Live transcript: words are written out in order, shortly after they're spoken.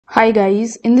Hi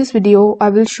guys, in this video I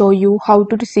will show you how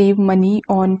to receive money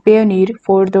on Payoneer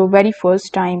for the very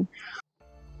first time.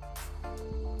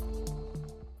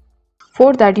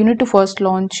 For that you need to first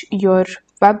launch your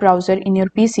web browser in your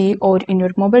PC or in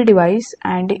your mobile device,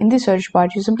 and in the search bar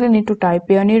you simply need to type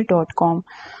payoneer.com.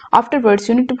 Afterwards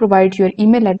you need to provide your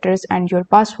email address and your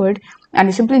password, and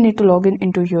you simply need to log in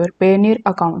into your Payoneer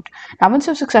account. Now once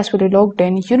you've successfully logged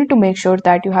in, you need to make sure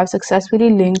that you have successfully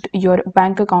linked your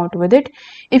bank account with it.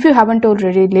 If you haven't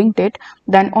already linked it,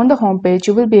 then on the home page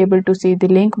you will be able to see the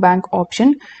link bank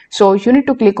option. So you need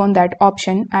to click on that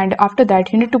option, and after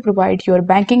that you need to provide your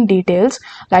banking details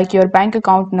like your bank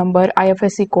account number,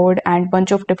 IFSC code, and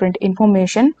bunch of different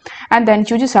information, and then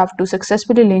you just have to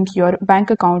successfully link your bank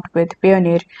account with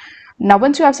Payoneer. Now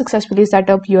once you have successfully set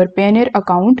up your Payoneer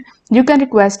account, you can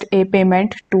request a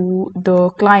payment to the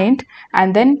client,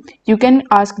 and then you can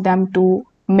ask them to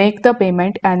make the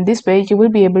payment, and this way you will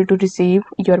be able to receive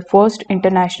your first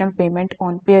international payment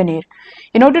on Payoneer.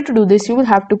 In order to do this, you will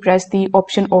have to press the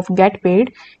option of get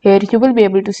paid. Here you will be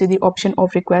able to see the option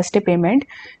of request a payment.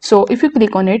 So if you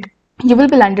click on it, you will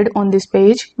be landed on this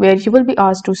page where you will be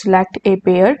asked to select a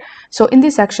payer. So in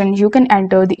this section you can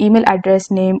enter the email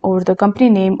address, name, or the company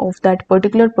name of that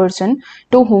particular person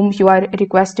to whom you are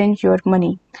requesting your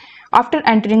money. After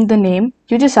entering the name,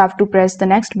 you just have to press the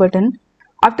next button.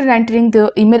 After entering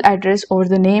the email address or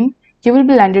the name, you will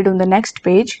be landed on the next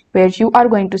page where you are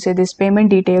going to see this payment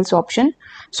details option.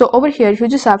 So over here you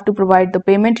just have to provide the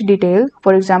payment detail,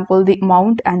 for example the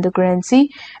amount and the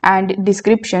currency and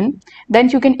description. Then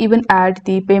you can even add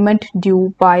the payment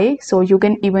due by, so you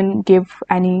can even give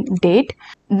any date.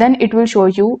 Then it will show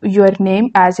you your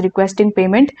name as requesting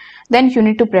payment. Then you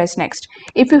need to press next.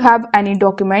 If you have any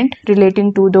document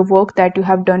relating to the work that you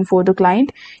have done for the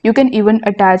client, you can even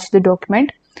attach the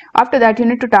document. After that you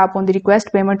need to tap on the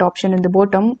request payment option in the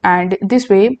bottom, and this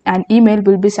way an email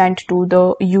will be sent to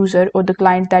the user or the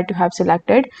client that you have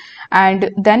selected,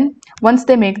 and then once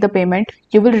they make the payment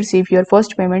you will receive your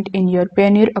first payment in your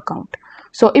Payoneer account.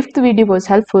 So if the video was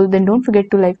helpful, then don't forget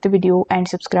to like the video and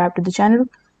subscribe to the channel.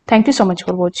 Thank you so much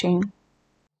for watching.